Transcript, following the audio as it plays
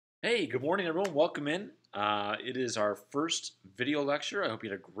Hey, good morning, everyone. Welcome in. It is our first video lecture. I hope you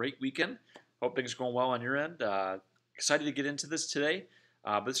had a great weekend. Hope things are going well on your end. Excited to get into this today.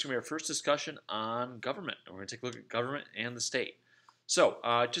 But this is going to be our first discussion on government. We're going to take a look at government and the state. So,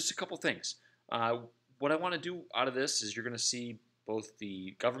 just a couple things. Uh, what I want to do out of this is you're going to see both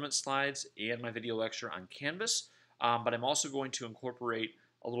the government slides and my video lecture on Canvas. But I'm also going to incorporate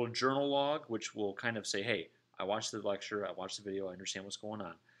a little journal log, which will kind of say, hey, I watched the lecture, I watched the video, I understand what's going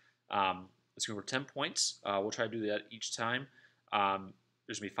on. It's going to be 10 points. We'll try to do that each time. There's going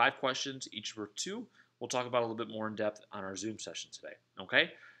to be 5 questions, each worth 2. We'll talk about it a little bit more in depth on our Zoom session today.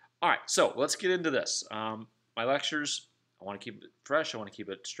 Okay? All right, so let's get into this. My lectures, I want to keep it fresh. I want to keep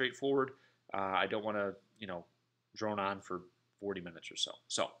it straightforward. I don't want to, drone on for 40 minutes or so.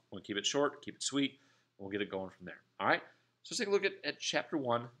 So we'll keep it short, keep it sweet. We'll get it going from there. All right? So let's take a look at Chapter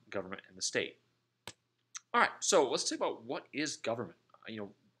 1, Government and the State. All right, so let's talk about what is government.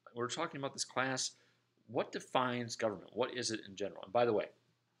 We're talking about this class. What defines government? What is it in general? And by the way,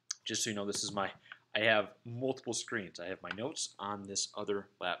 just so you know, I have multiple screens. I have my notes on this other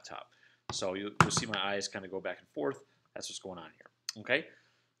laptop. So you'll see my eyes kind of go back and forth. That's what's going on here. Okay?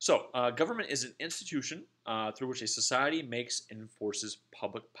 So, government is an institution through which a society makes and enforces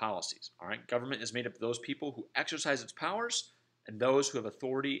public policies. All right? Government is made up of those people who exercise its powers and those who have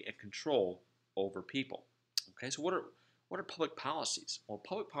authority and control over people. Okay? So, what are public policies? Well,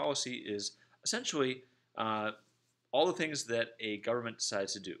 public policy is essentially all the things that a government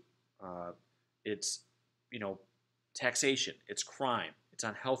decides to do. It's, taxation, it's crime, it's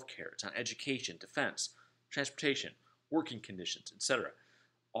on healthcare, it's on education, defense, transportation, working conditions, etc.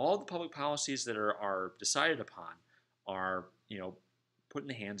 All the public policies that are decided upon are, put in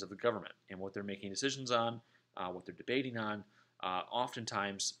the hands of the government, and what they're making decisions on, what they're debating on,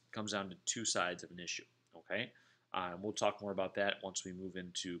 oftentimes comes down to two sides of an issue. Okay, and we'll talk more about that once we move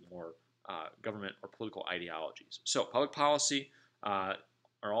into more government or political ideologies. So, public policy are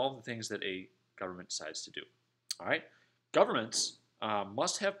all the things that a government decides to do. All right, governments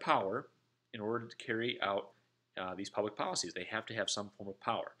must have power in order to carry out these public policies. They have to have some form of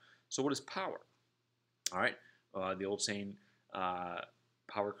power. So, what is power? All right, the old saying,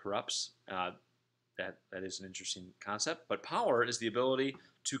 "Power corrupts." That is an interesting concept. But power is the ability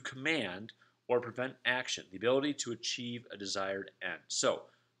to command or prevent action, the ability to achieve a desired end. So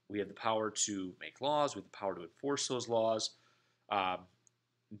we have the power to make laws, we have the power to enforce those laws.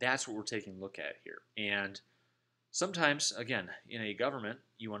 That's what we're taking a look at here. And sometimes, again, in a government,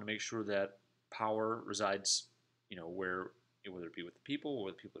 you want to make sure that power resides, whether it be with the people or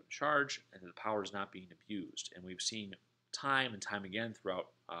with the people in charge, and that the power is not being abused. And we've seen time and time again throughout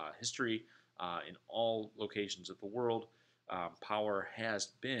history, in all locations of the world, power has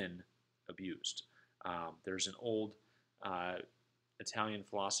been abused. There's an old Italian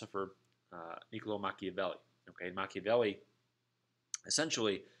philosopher, Niccolo Machiavelli. Okay, Machiavelli,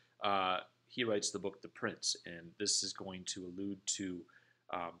 essentially, he writes the book The Prince, and this is going to allude to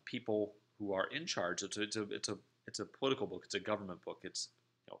people who are in charge. It's a political book. It's a government book. It's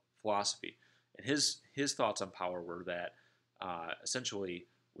philosophy, and his thoughts on power were that essentially,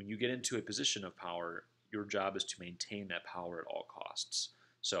 when you get into a position of power, your job is to maintain that power at all costs.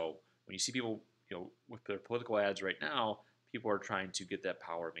 So when you see people, with their political ads right now, people are trying to get that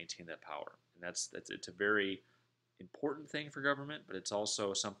power, maintain that power, and it's a very important thing for government, but it's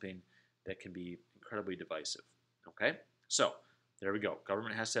also something that can be incredibly divisive. Okay, so there we go.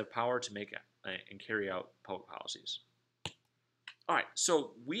 Government has to have power to make and carry out public policies. All right,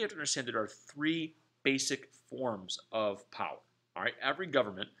 so we have to understand there are 3 basic forms of power. All right, every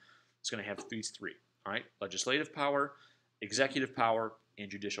government is going to have these 3. All right, legislative power, executive power, and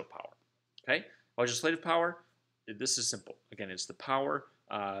judicial power. Okay, legislative power, this is simple. Again, it's the power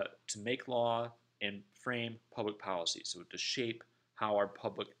to make law and frame public policy, so to shape how our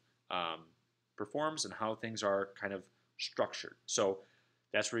public performs and how things are kind of structured. So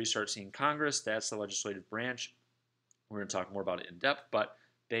that's where you start seeing Congress. That's the legislative branch. We're going to talk more about it in depth, but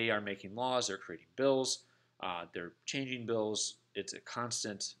they are making laws, they're creating bills, they're changing bills. It's a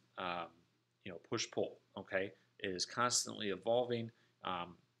constant, push-pull. Okay, it is constantly evolving.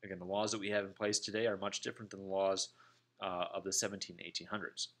 Again, the laws that we have in place today are much different than the laws of the 17 and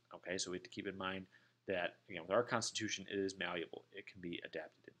 1800s. Okay, so we have to keep in mind that, again, with our Constitution, it is malleable. It can be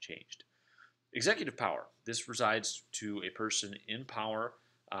adapted and changed. Executive power. This resides to a person in power,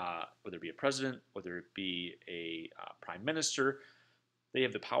 whether it be a president, whether it be a prime minister. They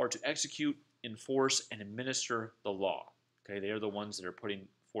have the power to execute, enforce, and administer the law. Okay, they are the ones that are putting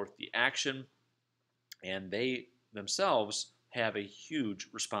forth the action, and they themselves have a huge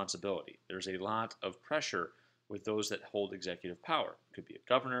responsibility. There's a lot of pressure with those that hold executive power. Could be a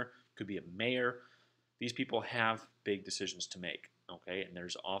governor, could be a mayor. These people have big decisions to make, okay? And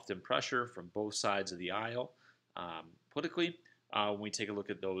there's often pressure from both sides of the aisle politically when we take a look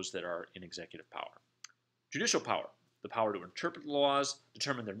at those that are in executive power. Judicial power, the power to interpret laws,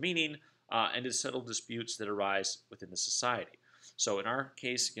 determine their meaning, and to settle disputes that arise within the society. So in our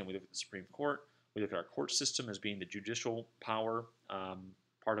case, again, we look at the Supreme Court. We look at our court system as being the judicial power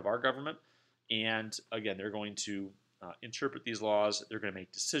part of our government. And again, they're going to interpret these laws. They're going to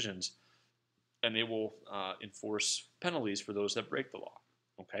make decisions, and they will enforce penalties for those that break the law.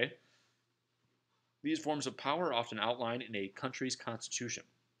 Okay? These forms of power are often outlined in a country's constitution.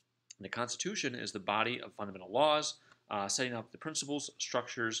 And the Constitution is the body of fundamental laws, setting up the principles,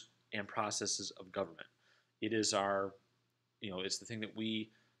 structures, and processes of government. It is our, it's the thing that we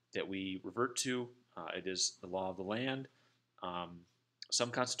revert to. It is the law of the land.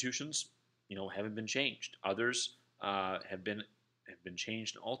 Some constitutions, haven't been changed. Others have been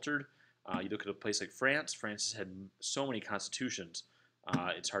changed and altered. You look at a place like France. France has had so many constitutions,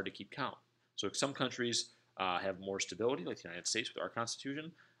 it's hard to keep count. So some countries have more stability, like the United States with our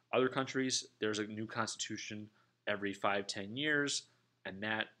constitution. Other countries, there's a new constitution every 5-10 years, and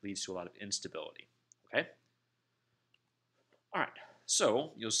that leads to a lot of instability. Okay? All right.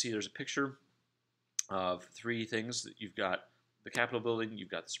 So you'll see there's a picture of three things. You've got the Capitol building, you've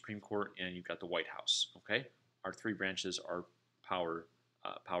got the Supreme Court, and you've got the White House. Okay? Our three branches are powers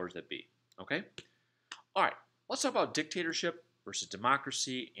that be. Okay? All right. Let's talk about dictatorship versus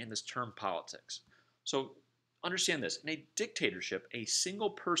democracy and this term politics. So understand this. In a dictatorship, a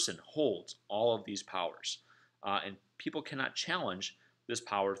single person holds all of these powers, and people cannot challenge this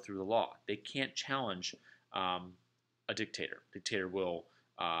power through the law. They can't challenge a dictator. Dictator will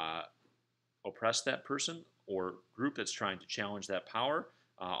oppress that person or group that's trying to challenge that power.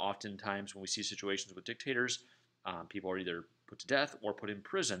 Oftentimes when we see situations with dictators, people are either put to death or put in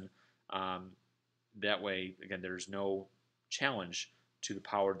prison. That way, again, there's no challenge to the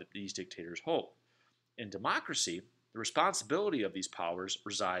power that these dictators hold. In democracy, the responsibility of these powers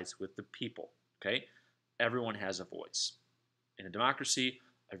resides with the people. Okay? Everyone has a voice. In a democracy,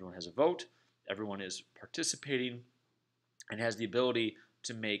 everyone has a vote, everyone is participating, and has the ability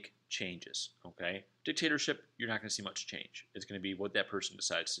to make changes. Okay? Dictatorship, you're not going to see much change. It's going to be what that person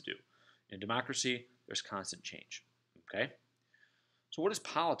decides to do. In democracy, there's constant change. Okay? So what is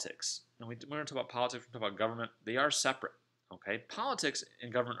politics? And we're going to talk about politics, we're going to talk about government. They are separate. Okay? Politics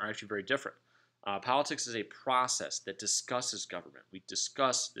and government are actually very different. Politics is a process that discusses government. We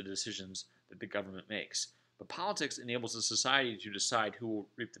discuss the decisions that the government makes. But politics enables a society to decide who will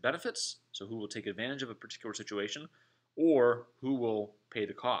reap the benefits, so who will take advantage of a particular situation, or who will pay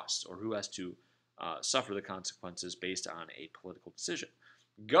the costs, or who has to suffer the consequences based on a political decision.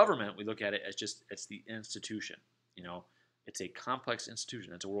 Government, we look at it as it's the institution. It's a complex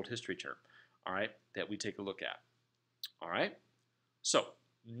institution. It's a world history term, all right, that we take a look at. All right? So,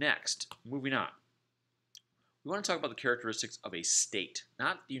 next, moving on. We want to talk about the characteristics of a state.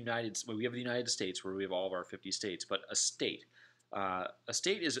 Not the United States. We have the United States where we have all of our 50 states, but a state. A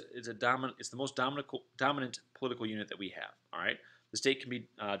state is the most dominant political unit that we have. All right? The state can be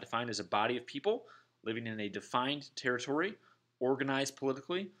defined as a body of people living in a defined territory, organized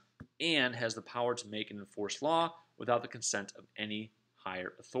politically, and has the power to make and enforce law without the consent of any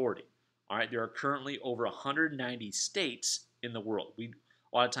higher authority. All right? There are currently over 190 states in the world. A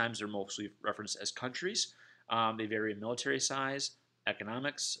lot of times they're mostly referenced as countries. They vary in military size,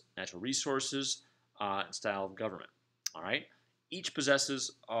 economics, natural resources, and style of government. All right? Each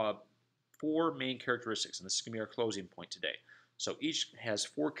possesses 4 main characteristics, and this is going to be our closing point today. So each has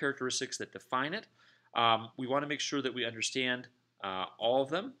 4 characteristics that define it. We want to make sure that we understand all of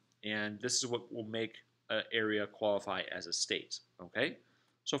them, and this is what will make an area qualify as a state. Okay?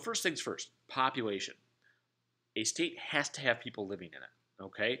 So first things first, population. A state has to have people living in it.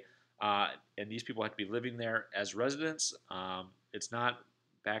 Okay? And these people have to be living there as residents. It's not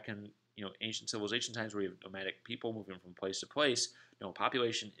back in ancient civilization times where you have nomadic people moving from place to place. No,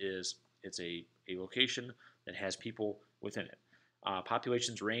 population it's a location that has people within it.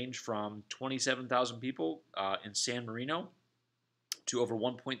 Populations range from 27,000 people in San Marino to over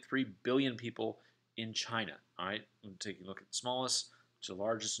 1.3 billion people in China. All right, I'm taking a look at the smallest to the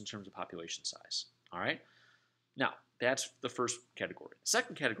largest in terms of population size. All right. Now, that's the first category. The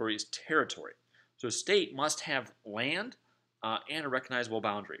second category is territory. So a state must have land and a recognizable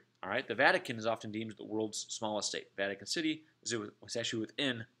boundary. All right. The Vatican is often deemed the world's smallest state. Vatican City was actually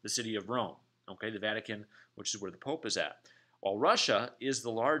within the city of Rome. Okay, the Vatican, which is where the Pope is at. While Russia is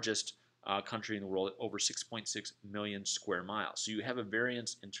the largest country in the world at over 6.6 million square miles. So you have a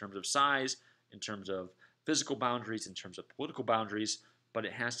variance in terms of size, in terms of physical boundaries, in terms of political boundaries, but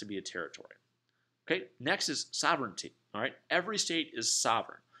it has to be a territory. Okay, next is sovereignty. All right, every state is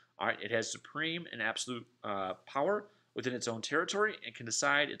sovereign. All right, it has supreme and absolute power within its own territory and can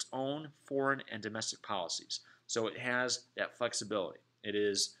decide its own foreign and domestic policies. So it has that flexibility. It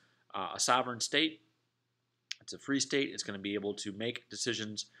is a sovereign state. It's a free state. It's going to be able to make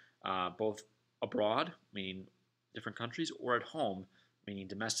decisions both abroad, meaning different countries, or at home, meaning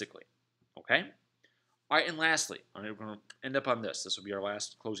domestically. Okay? All right, and lastly, we're going to end up on this. This will be our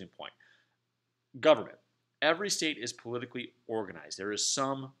last closing point. Government. Every state is politically organized. There is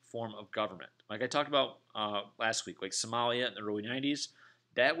some form of government. Like I talked about last week, like Somalia in the early 90s,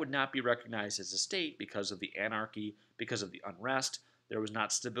 that would not be recognized as a state because of the anarchy, because of the unrest. There was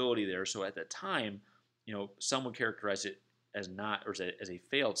not stability there. So at that time, some would characterize it as not, or as a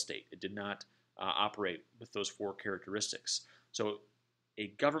failed state. It did not operate with those four characteristics. So a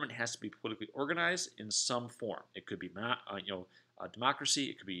government has to be politically organized in some form. It could be, a democracy.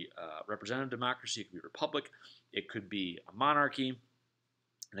 It could be a representative democracy. It could be a republic. It could be a monarchy.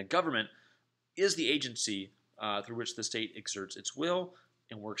 And a government is the agency through which the state exerts its will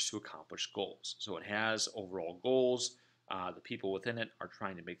and works to accomplish goals. So it has overall goals. The people within it are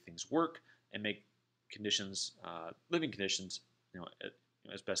trying to make things work and make conditions, living conditions,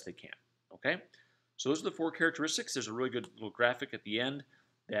 as best they can. Okay, so those are the four characteristics. There's a really good little graphic at the end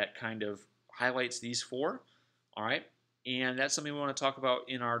that kind of highlights these four. All right, and that's something we want to talk about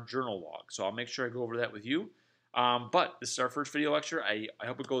in our journal log. So I'll make sure I go over that with you. But this is our first video lecture. I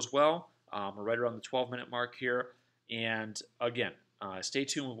hope it goes well. We're right around the 12-minute mark here. And again, stay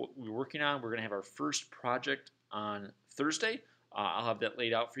tuned with what we're working on. We're going to have our first project on Thursday. I'll have that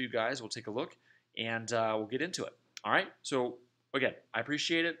laid out for you guys. We'll take a look, and we'll get into it. All right? So again, I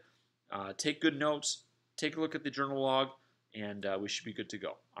appreciate it. Take good notes. Take a look at the journal log, and we should be good to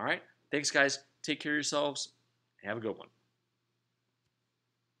go. All right? Thanks, guys. Take care of yourselves. Have a good one.